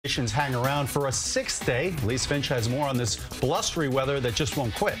Conditions hang around for a sixth day. Lise Finch has more on this blustery weather that just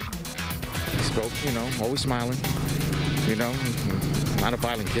won't quit. Spoke, always smiling, not a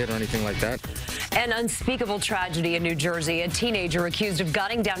violent kid or anything like that. An unspeakable tragedy in New Jersey. A teenager accused of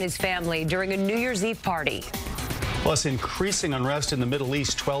gunning down his family during a New Year's Eve party. Plus, increasing unrest in the Middle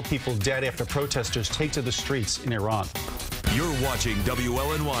East. 12 people dead after protesters take to the streets in Iran. You're watching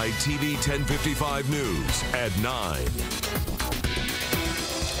WLNY TV 1055 News at 9.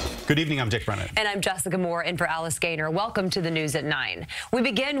 Good evening, I'm Dick Brennan. And I'm Jessica Moore in for Alice Gaynor. Welcome to the news at 9. We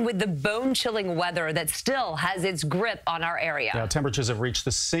begin with the bone-chilling weather that still has its grip on our area. Yeah, temperatures have reached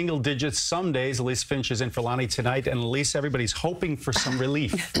the single digits some days. Lise Finch is in for Lonnie tonight, and Lise, everybody's hoping for some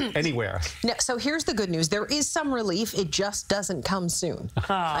relief anywhere. No, so here's the good news. There is some relief. It just doesn't come soon.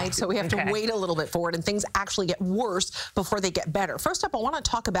 Right? So we have to wait a little bit for it, and things actually get worse before they get better. First up, I want to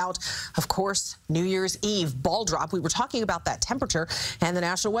talk about, of course, New Year's Eve ball drop. We were talking about that temperature, and the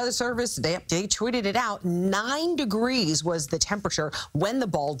National Weather Service, they tweeted it out. 9 degrees was the temperature when the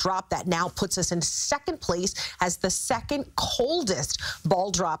ball dropped. That now puts us in second place as the second coldest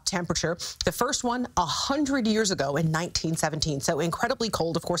ball drop temperature. The first one 100 years ago in 1917. So incredibly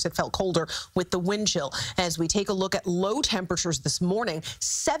cold. Of course, it felt colder with the wind chill. As we take a look at low temperatures this morning,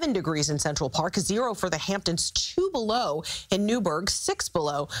 7 degrees in Central Park, 0 for the Hamptons, 2 below in Newburgh, 6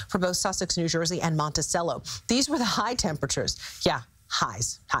 below for both Sussex, New Jersey and Monticello. These were the high temperatures. Yeah.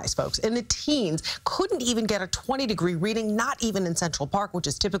 Highs, folks. In the teens, couldn't even get a 20-degree reading, not even in Central Park, which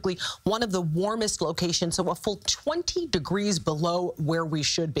is typically one of the warmest locations, so a full 20 degrees below where we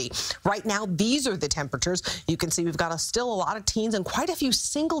should be. Right now, these are the temperatures. You can see we've got still a lot of teens and quite a few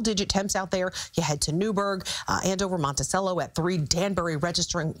single-digit temps out there. You head to Newburgh, Andover, Monticello at 3, Danbury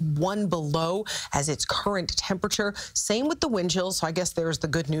registering 1 below as its current temperature. Same with the wind chills, so I guess there's the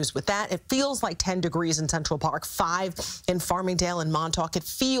good news with that. It feels like 10 degrees in Central Park, 5 in Farmingdale and Montauk. It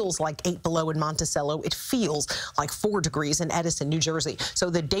feels like 8 below in Monticello. It feels like 4 degrees in Edison, New Jersey.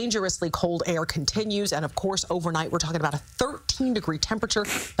 So the dangerously cold air continues. And of course, overnight, we're talking about a 13-degree temperature.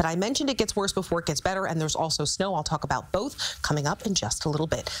 But I mentioned it gets worse before it gets better. And there's also snow. I'll talk about both coming up in just a little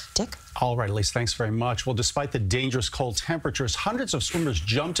bit. Dick? All right, Elise, thanks very much. Well, despite the dangerous cold temperatures, hundreds of swimmers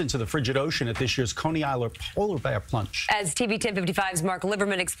jumped into the frigid ocean at this year's Coney Island Polar Bear Plunge. As TV 1055's Mark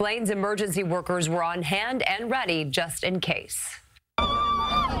Liverman explains, emergency workers were on hand and ready just in case.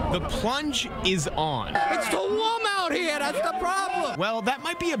 The plunge is on. It's too warm out here, that's the problem. Well, that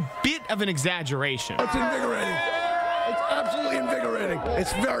might be a bit of an exaggeration. It's invigorating. It's absolutely invigorating.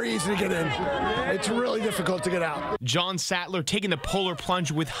 It's very easy to get in. It's really difficult to get out. John Sattler taking the polar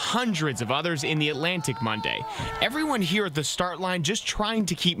plunge with hundreds of others in the Atlantic Monday. Everyone here at the start line just trying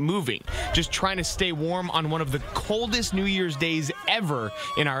to keep moving, just trying to stay warm on one of the coldest New Year's days ever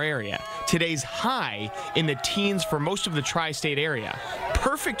in our area. Today's high in the teens for most of the tri-state area.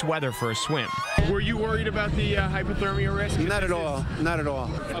 Perfect weather for a swim. Were you worried about the hypothermia risk? Not at all. Not at all.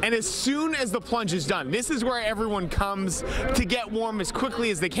 And as soon as the plunge is done, this is where everyone comes to get warm as quickly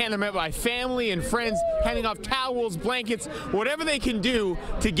as they can. They're met by family and friends, handing off towels, blankets, whatever they can do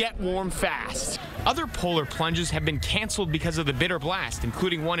to get warm fast. Other polar plunges have been canceled because of the bitter blast,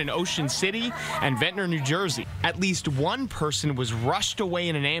 including one in Ocean City and Ventnor, New Jersey. At least one person was rushed away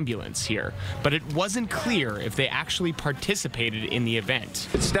in an ambulance here, but it wasn't clear if they actually participated in the event.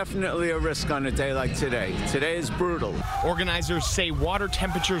 It's definitely a risk on a day like today. Today is brutal. Organizers say water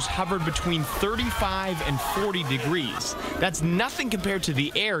temperatures hovered between 35 and 40 degrees. That's nothing compared to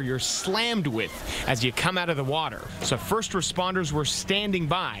the air you're slammed with as you come out of the water. So first responders were standing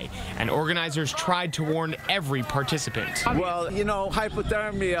by, and organizers tried to warn every participant. Well,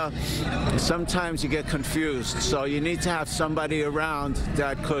 hypothermia, sometimes you get confused, so you need to have somebody around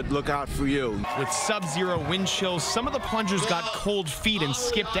that could look out for you. With sub-zero wind chills, some of the plungers got cold feet and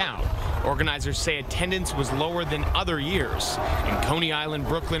skipped out. Organizers say attendance was lower than other years. In Coney Island,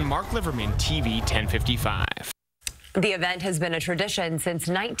 Brooklyn, Mark Liverman, TV 1055. The event has been a tradition since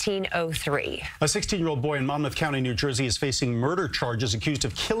 1903. A 16-year-old boy in Monmouth County, New Jersey is facing murder charges accused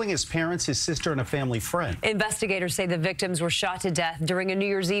of killing his parents, his sister, and a family friend. Investigators say the victims were shot to death during a New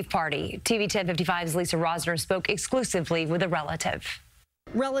Year's Eve party. TV 1055's Lisa Rosner spoke exclusively with a relative.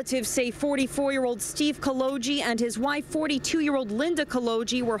 Relatives say 44-year-old Steve Kaloji and his wife, 42-year-old Linda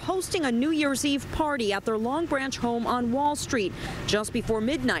Kaloji, were hosting a New Year's Eve party at their Long Branch home on Wall Street. Just before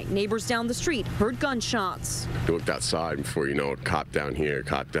midnight, neighbors down the street heard gunshots. I looked outside, before you know it, cop down here,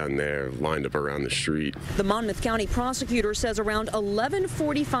 cop down there, lined up around the street. The Monmouth County prosecutor says around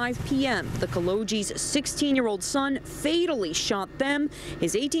 11:45 p.m., the Kaloji's 16-year-old son fatally shot them,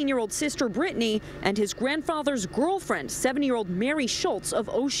 his 18-year-old sister Brittany, and his grandfather's girlfriend, 70-year-old Mary Schultz, of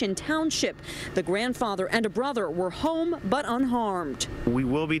Ocean Township. The grandfather and a brother were home but unharmed. We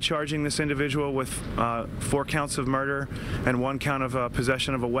will be charging this individual with 4 counts of murder and 1 count of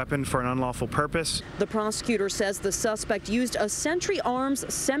possession of a weapon for an unlawful purpose. The prosecutor says the suspect used a Century Arms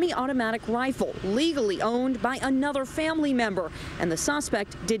semi-automatic rifle legally owned by another family member, and the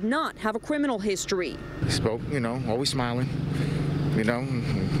suspect did not have a criminal history. He spoke, you know, always smiling, you know,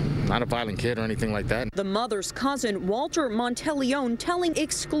 not a violent kid or anything like that. The mother's cousin, Walter Monteleone, telling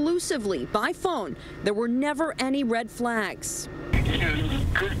exclusively by phone there were never any red flags. He was a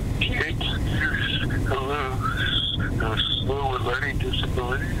good kid. Slow with learning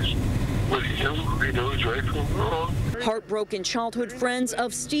disabilities. But he knows right from wrong. Heartbroken childhood friends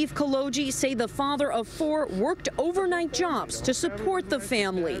of Steve Kaloji say the father of 4 worked overnight jobs to support the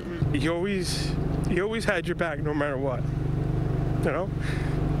family. He always had your back no matter what, you know?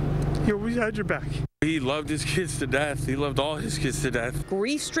 He always had your back. He loved his kids to death. He loved all his kids to death.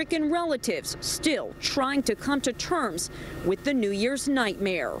 Grief-stricken relatives still trying to come to terms with the New Year's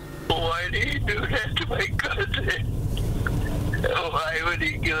nightmare. Why did he do that to my cousin? Why would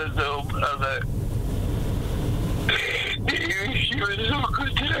he kill his own brother? She was so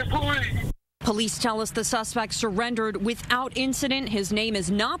good to that boy. Police tell us the suspect surrendered without incident. His name is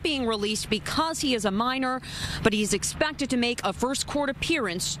not being released because he is a minor, but he's expected to make a first court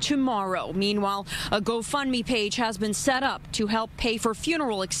appearance tomorrow. Meanwhile, a GoFundMe page has been set up to help pay for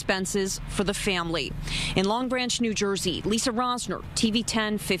funeral expenses for the family. In Long Branch, New Jersey, Lisa Rosner, TV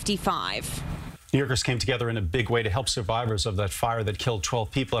 1055. New Yorkers came together in a big way to help survivors of that fire that killed 12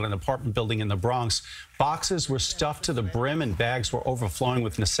 people at an apartment building in the Bronx. Boxes were stuffed to the brim and bags were overflowing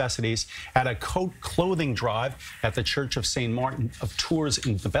with necessities at a clothing drive at the Church of St. Martin of Tours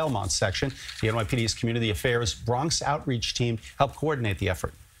in the Belmont section. The NYPD's Community Affairs Bronx Outreach team helped coordinate the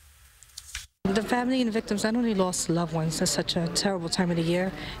effort. The family and victims not only lost loved ones, it's such a terrible time of the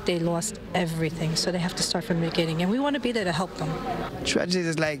year, they lost everything, so they have to start from the beginning, and we want to be there to help them.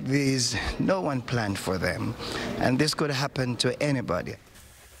 Tragedies like these, no one planned for them, and this could happen to anybody.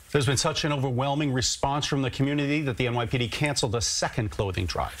 There's been such an overwhelming response from the community that the NYPD canceled a second clothing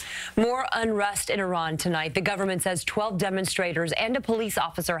drive. More unrest in Iran tonight. The government says 12 demonstrators and a police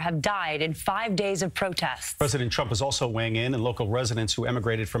officer have died in 5 days of protests. President Trump is also weighing in, and local residents who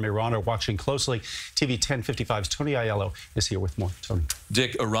emigrated from Iran are watching closely. TV 1055's Tony Aiello is here with more. Tony.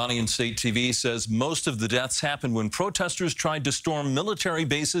 Dick, Iranian state TV says most of the deaths happened when protesters tried to storm military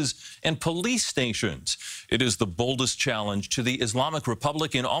bases and police stations. It is the boldest challenge to the Islamic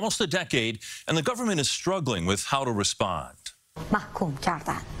Republic in almost a decade, and the government is struggling with how to respond.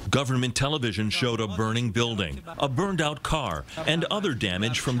 Government television showed a burning building, a burned-out car, and other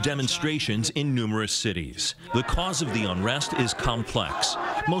damage from demonstrations in numerous cities. The cause of the unrest is complex.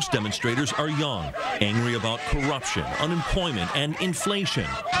 Most demonstrators are young, angry about corruption, unemployment, and inflation.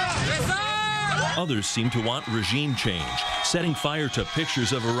 Others seem to want regime change, setting fire to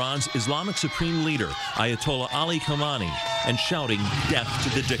pictures of Iran's Islamic Supreme Leader, Ayatollah Ali Khamenei, and shouting death to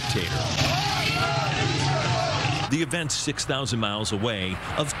the dictator. The event's 6,000 miles away,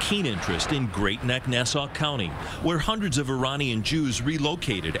 of keen interest in Great Neck, Nassau County, where hundreds of Iranian Jews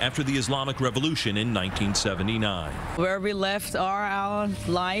relocated after the Islamic Revolution in 1979. Where we left our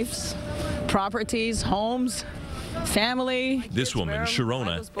lives, properties, homes, family. This woman,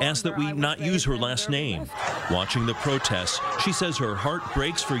 Sharona, asked that we not use her last name. Watching the protests, she says her heart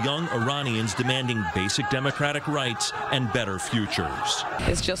breaks for young Iranians demanding basic democratic rights and better futures.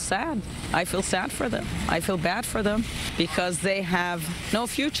 It's just sad. I feel sad for them. I feel bad for them because they have no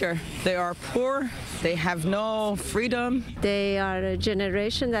future. They are poor. They have no freedom. They are a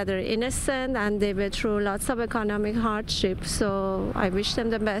generation that are innocent and they went through lots of economic hardship, so I wish them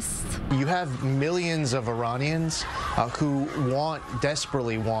the best. You have millions of Iranians who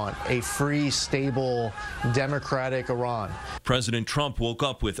desperately want a free, stable, democratic Iran. President Trump woke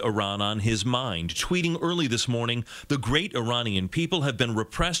up with Iran on his mind, tweeting early this morning, "The great Iranian people have been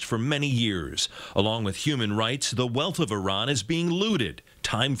repressed for many years. Along with human rights, the wealth of Iran is being looted.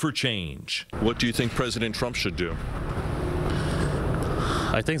 Time for change." What do you think President Trump should do?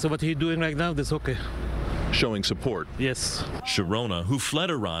 I think so. What he's doing right now is okay. Showing support. Yes. Sharona, who fled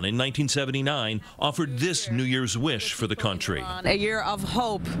Iran in 1979, offered this New Year's wish for the country. A year of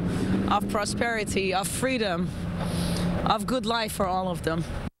hope, of prosperity, of freedom, of good life for all of them.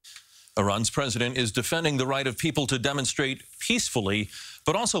 Iran's president is defending the right of people to demonstrate peacefully,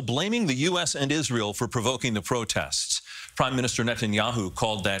 but also blaming the U.S. and Israel for provoking the protests. Prime Minister Netanyahu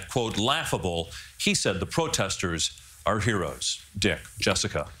called that, quote, laughable. He said the protesters are heroes. Dick,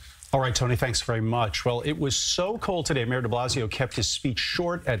 Jessica. All right, Tony, thanks very much. Well, it was so cold today, Mayor de Blasio kept his speech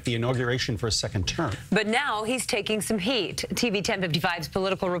short at the inauguration for a second term. But now he's taking some heat. TV 1055's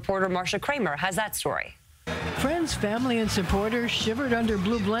political reporter Marcia Kramer has that story. Friends, family, and supporters shivered under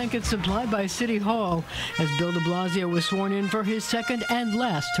blue blankets supplied by City Hall as Bill de Blasio was sworn in for his second and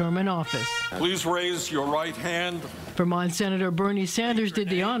last term in office. Please raise your right hand. Vermont Senator Bernie Sanders did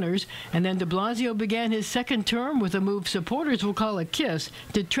the honors, and then de Blasio began his second term with a move supporters will call a kiss,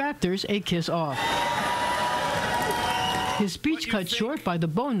 detractors a kiss off. His speech cut short by the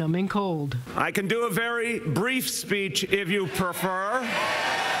bone-numbing cold. I can do a very brief speech if you prefer.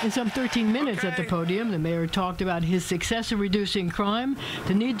 In some 13 minutes at the podium, the mayor talked about his success in reducing crime,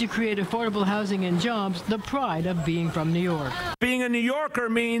 the need to create affordable housing and jobs, the pride of being from New York. Being a New Yorker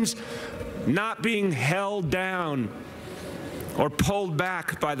means not being held down or pulled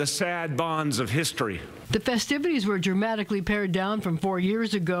back by the sad bonds of history. The festivities were dramatically pared down from 4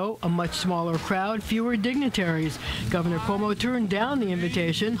 years ago, a much smaller crowd, fewer dignitaries. Governor Cuomo turned down the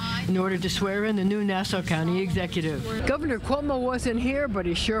invitation in order to swear in the new Nassau County executive. Governor Cuomo wasn't here, but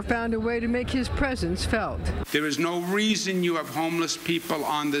he sure found a way to make his presence felt. There is no reason you have homeless people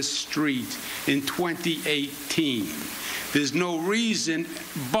on the street in 2018. There's no reason,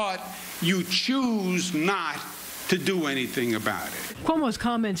 but you choose not to do anything about it. Cuomo's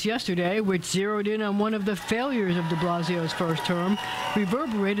comments yesterday, which zeroed in on one of the failures of de Blasio's first term,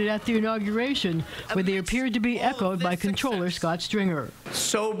 reverberated at the inauguration, where they appeared to be echoed by Comptroller Scott Stringer.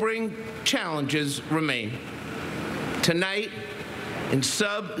 Sobering challenges remain. Tonight, in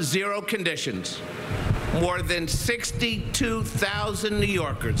sub-zero conditions, more than 62,000 New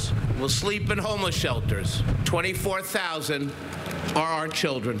Yorkers will sleep in homeless shelters. 24,000 are our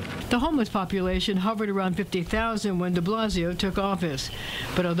children. The homeless population hovered around 50,000 when de Blasio took office.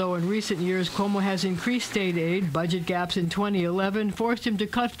 But although in recent years Cuomo has increased state aid, budget gaps in 2011 forced him to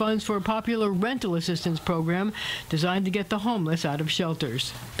cut funds for a popular rental assistance program designed to get the homeless out of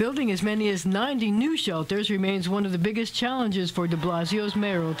shelters. Building as many as 90 new shelters remains one of the biggest challenges for de Blasio's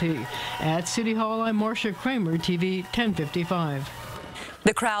mayoralty. At City Hall, I'm Marcia Kramer, TV 1055.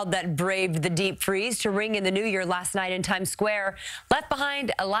 The crowd that braved the deep freeze to ring in the new year last night in Times Square left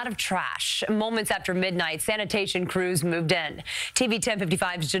behind a lot of trash. Moments after midnight, sanitation crews moved in. TV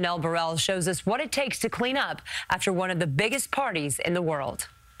 1055's Janelle Burrell shows us what it takes to clean up after one of the biggest parties in the world.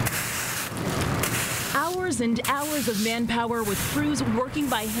 Hours and hours of manpower with crews working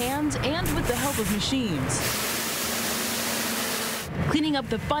by hand and with the help of machines. Cleaning up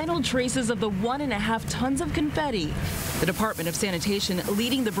the final traces of the 1.5 tons of confetti. The Department of Sanitation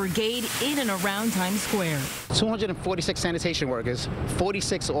leading the brigade in and around Times Square. 246 sanitation workers,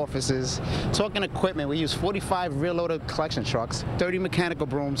 46 offices. Talking equipment, we use 45 rear-loaded collection trucks, 30 mechanical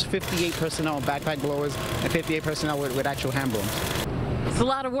brooms, 58 personnel on backpack blowers, and 58 personnel with actual hand brooms. It's a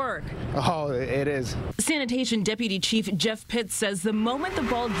lot of work. Oh, it is. Sanitation Deputy Chief Jeff Pitts says the moment the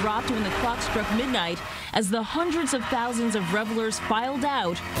ball dropped when the clock struck midnight, as the hundreds of thousands of revelers filed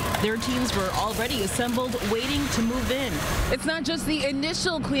out, their teams were already assembled, waiting to move in. It's not just the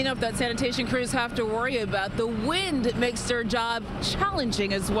initial cleanup that sanitation crews have to worry about. The wind makes their job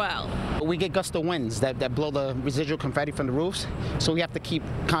challenging as well. We get gust of winds that blow the residual confetti from the roofs, so we have to keep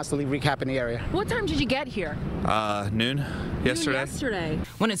constantly recapping the area. What time did you get here? Noon yesterday.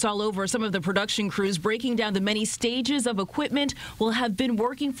 When it's all over, some of the production crews breaking down the many stages of equipment will have been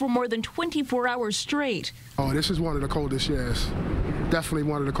working for more than 24 hours straight. Oh, this is one of the coldest years. Definitely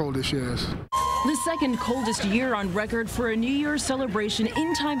one of the coldest years. The second coldest year on record for a New Year's celebration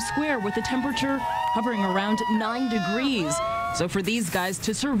in Times Square, with the temperature hovering around 9 degrees. So for these guys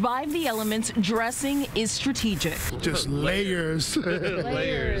to survive the elements, dressing is strategic. Just layers.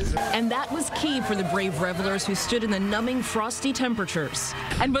 Layers. And that was key for the brave revelers who stood in the numbing, frosty temperatures.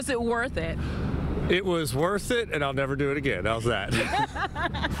 And was it worth it? It was worth it, and I'll never do it again. How's that?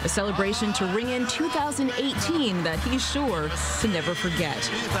 A celebration to ring in 2018 that he's sure to never forget.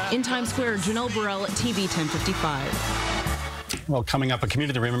 In Times Square, Janelle Burrell, TV 1055. Well, coming up, a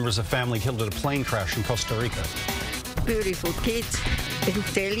community remembers a family killed at a plane crash in Costa Rica. Beautiful kids,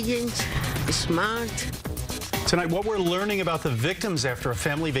 intelligent, smart. Tonight, what we're learning about the victims after a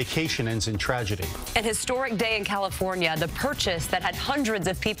family vacation ends in tragedy. An historic day in California, the purchase that had hundreds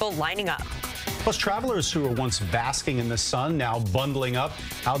of people lining up. Plus, travelers who were once basking in the sun now bundling up,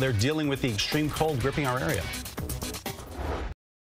 how they're dealing with the extreme cold gripping our area.